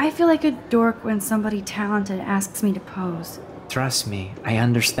 I feel like a dork when somebody talented asks me to pose. Trust me, I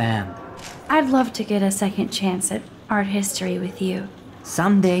understand. I'd love to get a second chance at art history with you.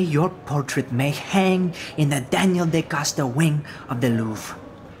 Someday your portrait may hang in the Daniel de Costa wing of the Louvre.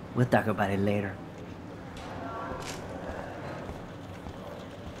 We'll talk about it later.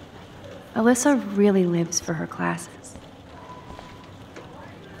 Alyssa really lives for her classes.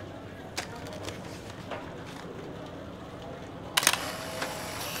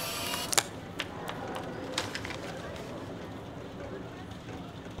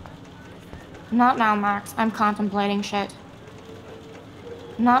 Not now, Max. I'm contemplating shit.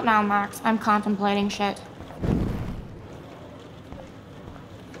 Not now, Max. I'm contemplating shit.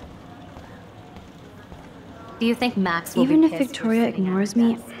 Do you think Max will Even be if pissed Victoria we're sitting at ignores her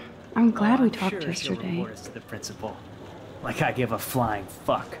me, desk? I'm glad we I'm talked sure she'll yesterday. report us to the principal. Like I give a flying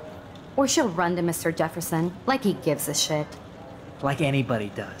fuck. Or she'll run to Mr. Jefferson, like he gives a shit. Like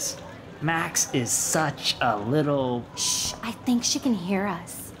anybody does. Max is such a little... Shh, I think she can hear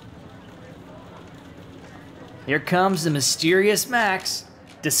us. Here comes the mysterious Max,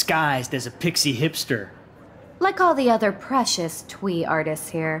 disguised as a pixie hipster. Like all the other precious twee artists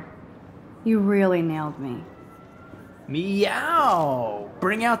here. You really nailed me. Meow!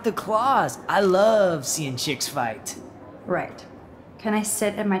 Bring out the claws. I love seeing chicks fight. Right. Can I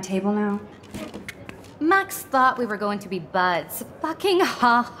sit at my table now? Max thought we were going to be buds. Fucking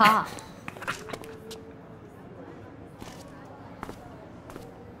ha ha.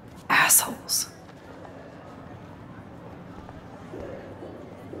 Assholes.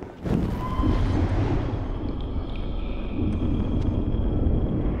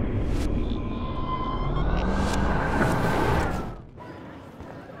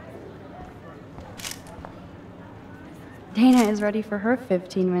 Dana is ready for her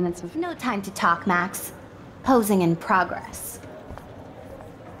 15 minutes of... No time to talk, Max. Posing in progress.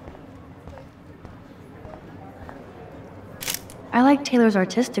 I like Taylor's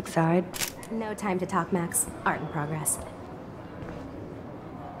artistic side. No time to talk, Max. Art in progress.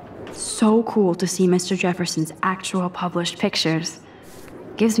 So cool to see Mr. Jefferson's actual published pictures.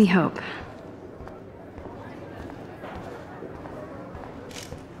 Gives me hope.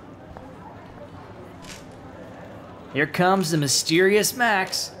 Here comes the mysterious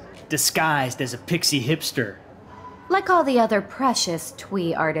Max, disguised as a pixie hipster. Like all the other precious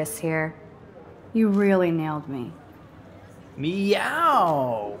twee artists here. You really nailed me.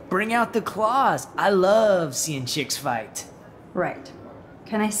 Meow! Bring out the claws. I love seeing chicks fight. Right.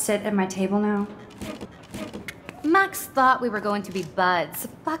 Can I sit at my table now? Max thought we were going to be buds.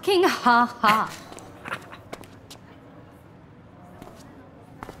 Fucking ha ha.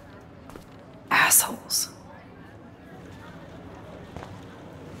 Assholes.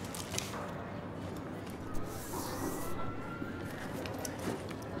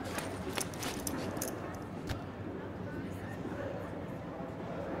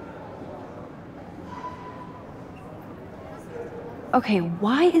 Okay,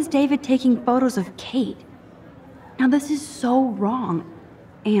 why is David taking photos of Kate? Now this is so wrong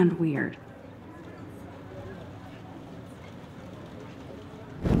and weird.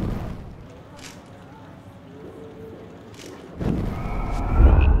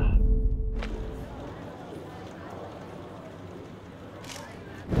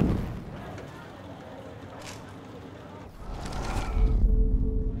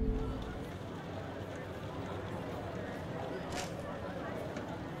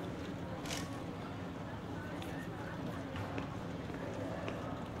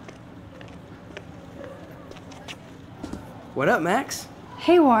 What up, Max?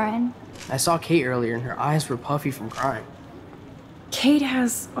 Hey, Warren. I saw Kate earlier and her eyes were puffy from crying. Kate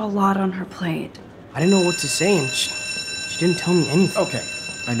has a lot on her plate. I didn't know what to say and she didn't tell me anything. Okay,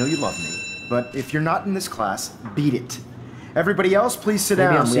 I know you love me, but if you're not in this class, beat it. Everybody else, please sit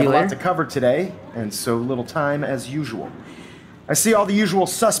Maybe down. I'll see We have you a lot later. to cover today, and so little time as usual. I see all the usual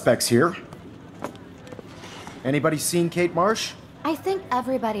suspects here. Anybody seen Kate Marsh? I think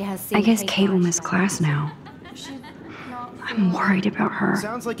everybody has seen I guess Kate will Marsh. miss class now. I'm worried about her.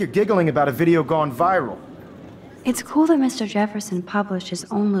 Sounds like you're giggling about a video gone viral. It's cool that Mr. Jefferson published his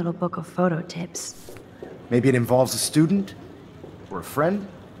own little book of photo tips. Maybe it involves a student? Or a friend?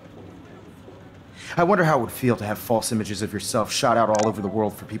 I wonder how it would feel to have false images of yourself shot out all over the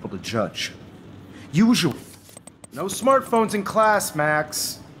world for people to judge. Usually... No smartphones in class,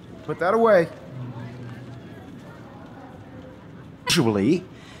 Max. Put that away. Usually,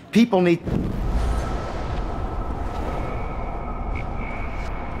 people need...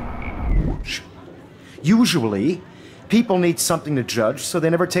 Usually, people need something to judge, so they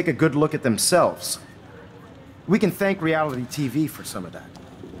never take a good look at themselves. We can thank reality TV for some of that.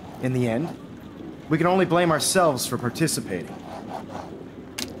 In the end, we can only blame ourselves for participating.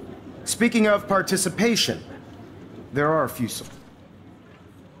 Speaking of participation, there are a few souls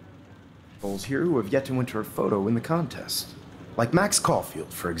here who have yet to enter a photo in the contest. Like Max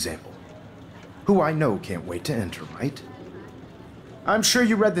Caulfield, for example, who I know can't wait to enter, right? I'm sure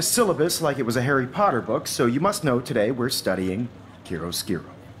you read the syllabus like it was a Harry Potter book, so you must know today we're studying chiaroscuro.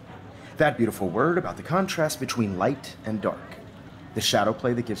 That beautiful word about the contrast between light and dark. The shadow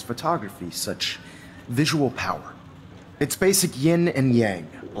play that gives photography such visual power. It's basic yin and yang.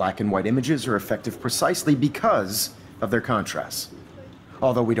 Black and white images are effective precisely because of their contrasts.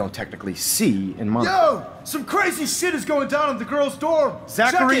 Although we don't technically see in mono. Yo! Some crazy shit is going down in the girls' dorm!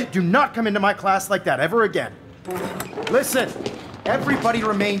 Zachary, Check it! do not come into my class like that ever again. Listen, everybody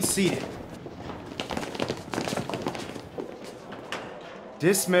remain seated.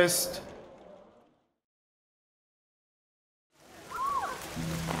 Dismissed.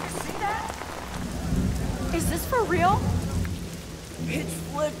 Is this for real? It's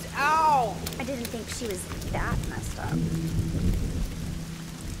flipped out! I didn't think she was that messed up.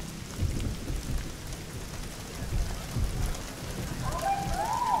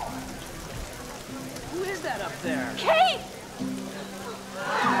 Who is that up there? Kate!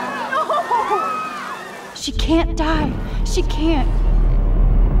 No! She can't die. She can't.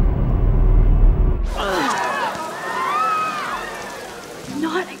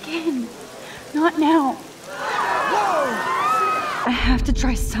 Not again. Not now. I have to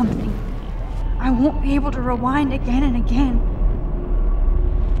try something. I won't be able to rewind again and again.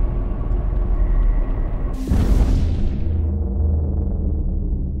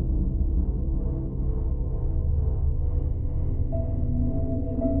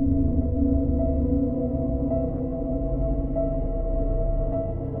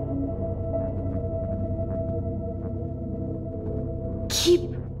 Keep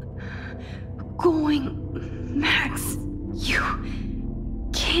going, Max. You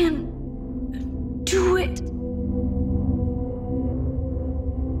can do it.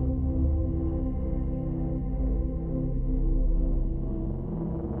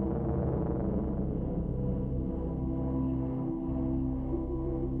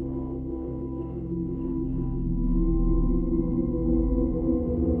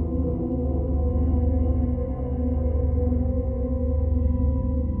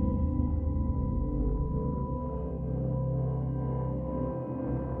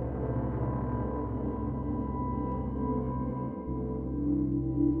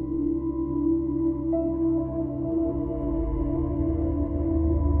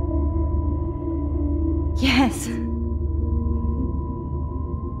 Yes.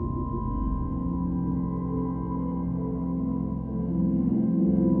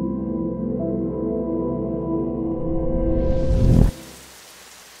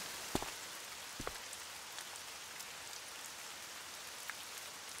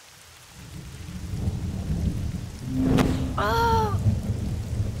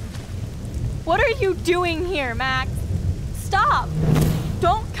 What are you doing here, Max? Stop!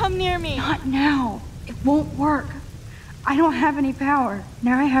 Don't come near me! Not now. It won't work. I don't have any power.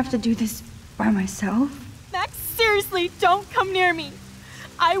 Now I have to do this by myself. Max, seriously, don't come near me!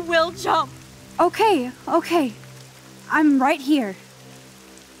 I will jump! Okay. I'm right here.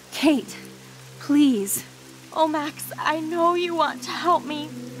 Kate, please. Oh, Max, I know you want to help me.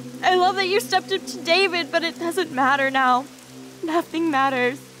 I love that you stepped up to David, but it doesn't matter now. Nothing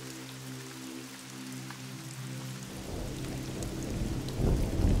matters.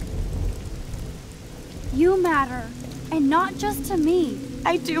 You matter. And not just to me.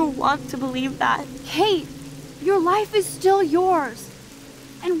 I do want to believe that. Kate, your life is still yours.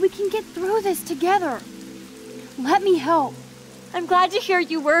 And we can get through this together. Let me help. I'm glad to hear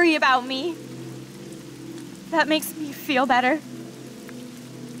you worry about me. That makes me feel better.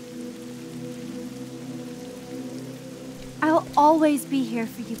 I'll always be here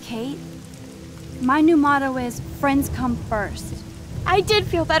for you, Kate. My new motto is, friends come first. I did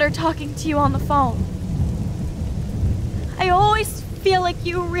feel better talking to you on the phone. I always feel like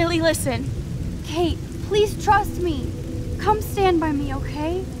you really listen. Kate, please trust me. Come stand by me,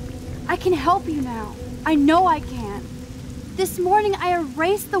 okay? I can help you now. I know I can. This morning I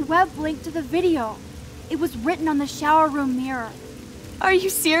erased the web link to the video. It was written on the shower room mirror. Are you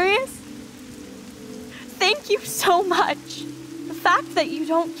serious? Thank you so much. The fact that you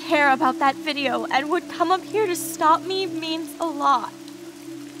don't care about that video and would come up here to stop me means a lot.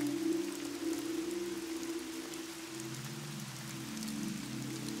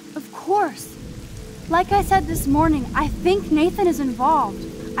 Of course. Like I said this morning, I think Nathan is involved.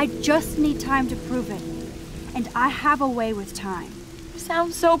 I just need time to prove it. And I have a way with time. You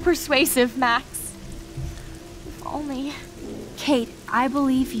sound so persuasive, Max. If only... Kate, I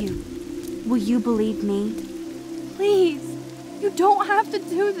believe you. Will you believe me? Please. You don't have to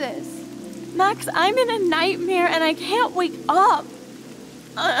do this. Max, I'm in a nightmare and I can't wake up.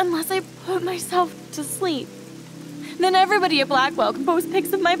 Unless I put myself to sleep. Then everybody at Blackwell can post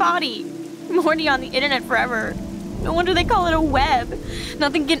pics of my body. I'm already on the internet forever. No wonder they call it a web.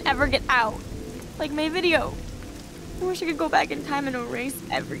 Nothing can ever get out. Like my video. I wish I could go back in time and erase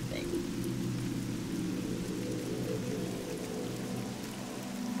everything.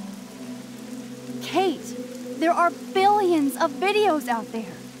 Kate, there are billions of videos out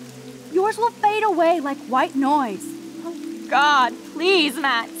there. Yours will fade away like white noise. Oh God, please,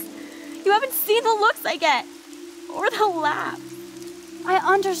 Max. You haven't seen the looks I get. Or the laughs. I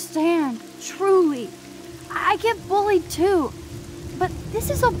understand, truly. I get bullied too. But this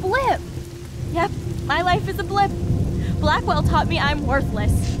is a blip. Yep, my life is a blip. Blackwell taught me I'm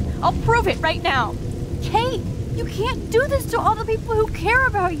worthless. I'll prove it right now. Kate, you can't do this to all the people who care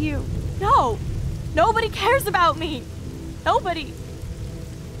about you. No, nobody cares about me. Nobody.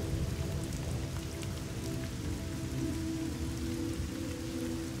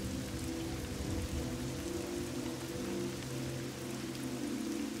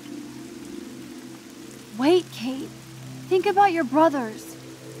 Wait, Kate. Think about your brothers.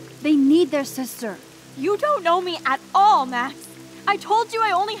 They need their sister. You don't know me at all, Max. I told you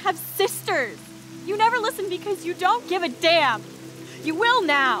I only have sisters. You never listen because you don't give a damn. You will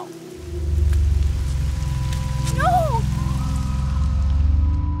now. No!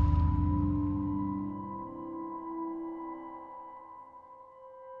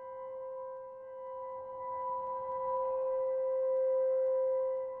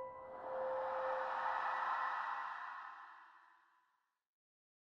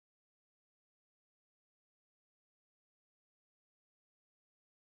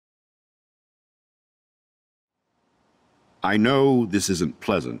 I know this isn't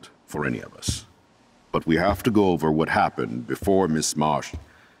pleasant for any of us, but we have to go over what happened before Miss Marsh...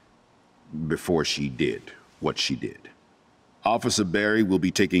 before she did what she did. Officer Barry will be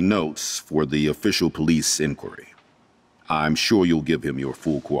taking notes for the official police inquiry. I'm sure you'll give him your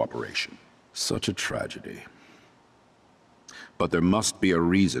full cooperation. Such a tragedy. But there must be a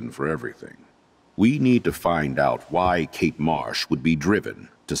reason for everything. We need to find out why Kate Marsh would be driven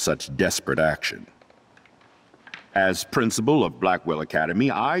to such desperate action. As principal of Blackwell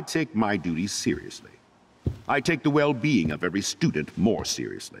Academy, I take my duties seriously. I take the well-being of every student more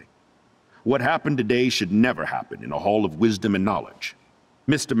seriously. What happened today should never happen in a hall of wisdom and knowledge.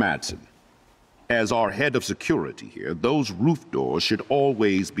 Mr. Madsen, as our head of security here, those roof doors should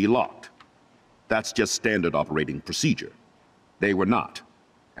always be locked. That's just standard operating procedure. They were not,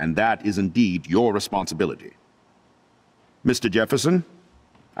 and that is indeed your responsibility. Mr. Jefferson,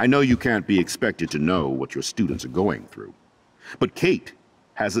 I know you can't be expected to know what your students are going through, but Kate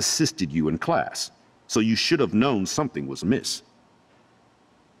has assisted you in class, so you should have known something was amiss.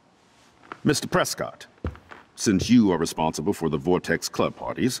 Mr. Prescott, since you are responsible for the Vortex Club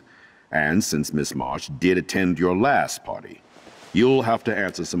parties, and since Miss Marsh did attend your last party, you'll have to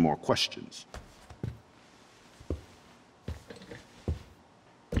answer some more questions.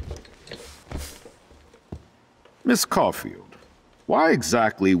 Miss Caulfield, why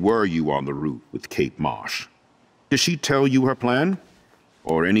exactly were you on the roof with Kate Marsh? Did she tell you her plan?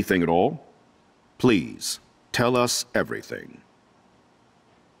 Or anything at all? Please, tell us everything.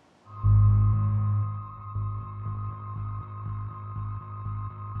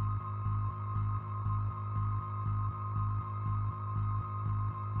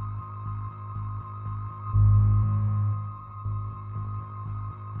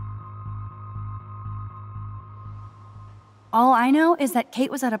 All I know is that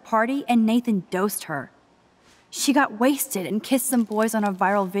Kate was at a party and Nathan dosed her. She got wasted and kissed some boys on a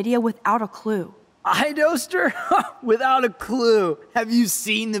viral video without a clue. I dosed her? Without a clue. Have you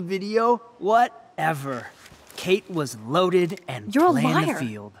seen the video? Whatever. Kate was loaded and You're a playing liar. the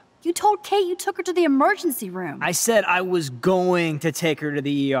field. You told Kate you took her to the emergency room. I said I was going to take her to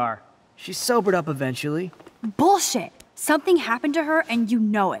the ER. She sobered up eventually. Bullshit. Something happened to her and you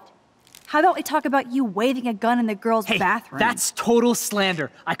know it. How about we talk about you waving a gun in the girls' bathroom? That's total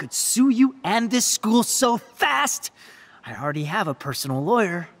slander. I could sue you and this school so fast. I already have a personal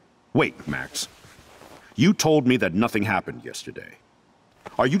lawyer. Wait, Max. You told me that nothing happened yesterday.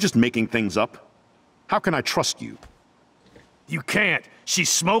 Are you just making things up? How can I trust you? You can't. She's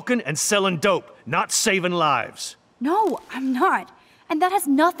smoking and selling dope, not saving lives. No, I'm not. And that has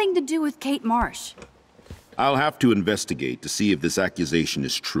nothing to do with Kate Marsh. I'll have to investigate to see if this accusation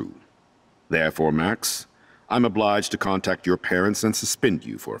is true. Therefore, Max, I'm obliged to contact your parents and suspend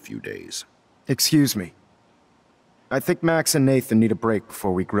you for a few days. Excuse me. I think Max and Nathan need a break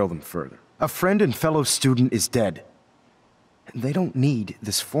before we grill them further. A friend and fellow student is dead. And they don't need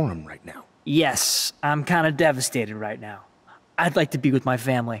this forum right now. Yes, I'm kind of devastated right now. I'd like to be with my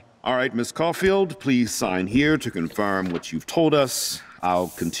family. All right, Miss Caulfield, please sign here to confirm what you've told us. I'll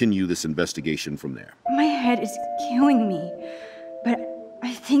continue this investigation from there. My head is killing me, but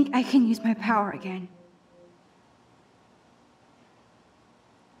I think I can use my power again.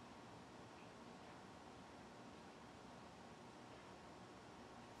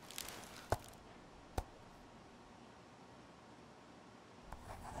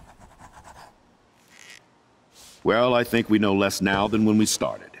 Well, I think we know less now than when we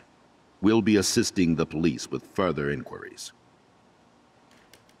started. We'll be assisting the police with further inquiries.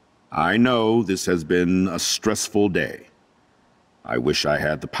 I know this has been a stressful day. I wish I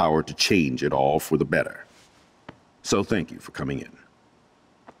had the power to change it all for the better. So thank you for coming in.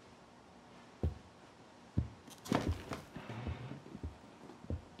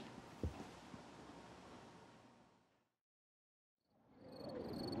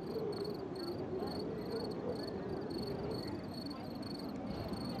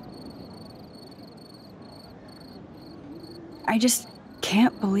 I just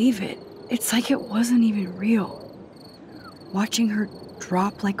can't believe it. It's like it wasn't even real. Watching her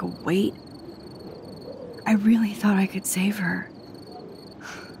drop like a weight, I really thought I could save her.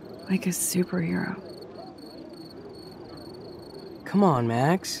 Like a superhero. Come on,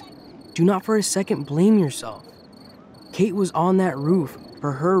 Max. Do not for a second blame yourself. Kate was on that roof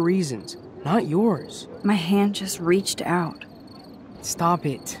for her reasons, not yours. My hand just reached out. Stop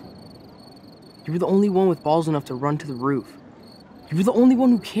it. You were the only one with balls enough to run to the roof. You were the only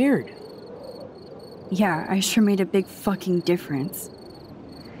one who cared. Yeah, I sure made a big fucking difference.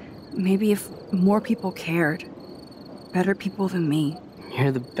 Maybe if more people cared. Better people than me.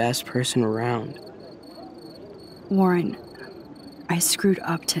 You're the best person around. Warren, I screwed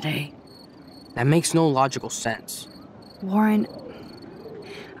up today. That makes no logical sense. Warren,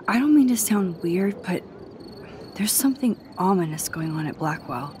 I don't mean to sound weird, but there's something ominous going on at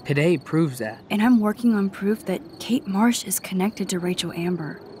Blackwell. Today proves that. And I'm working on proof that Kate Marsh is connected to Rachel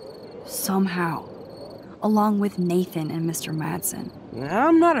Amber. Somehow. Along with Nathan and Mr. Madsen.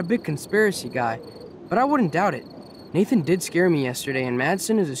 I'm not a big conspiracy guy, but I wouldn't doubt it. Nathan did scare me yesterday, and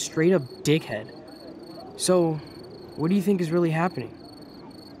Madsen is a straight-up dickhead. So, what do you think is really happening?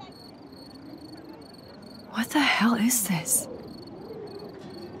 What the hell is this?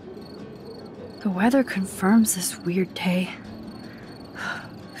 The weather confirms this weird day.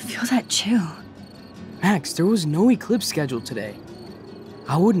 Feel that chill. Max, there was no eclipse scheduled today.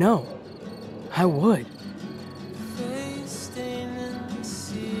 I would know. I would.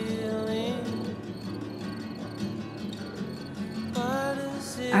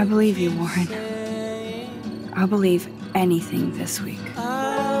 I believe you, Warren. I'll believe anything this week.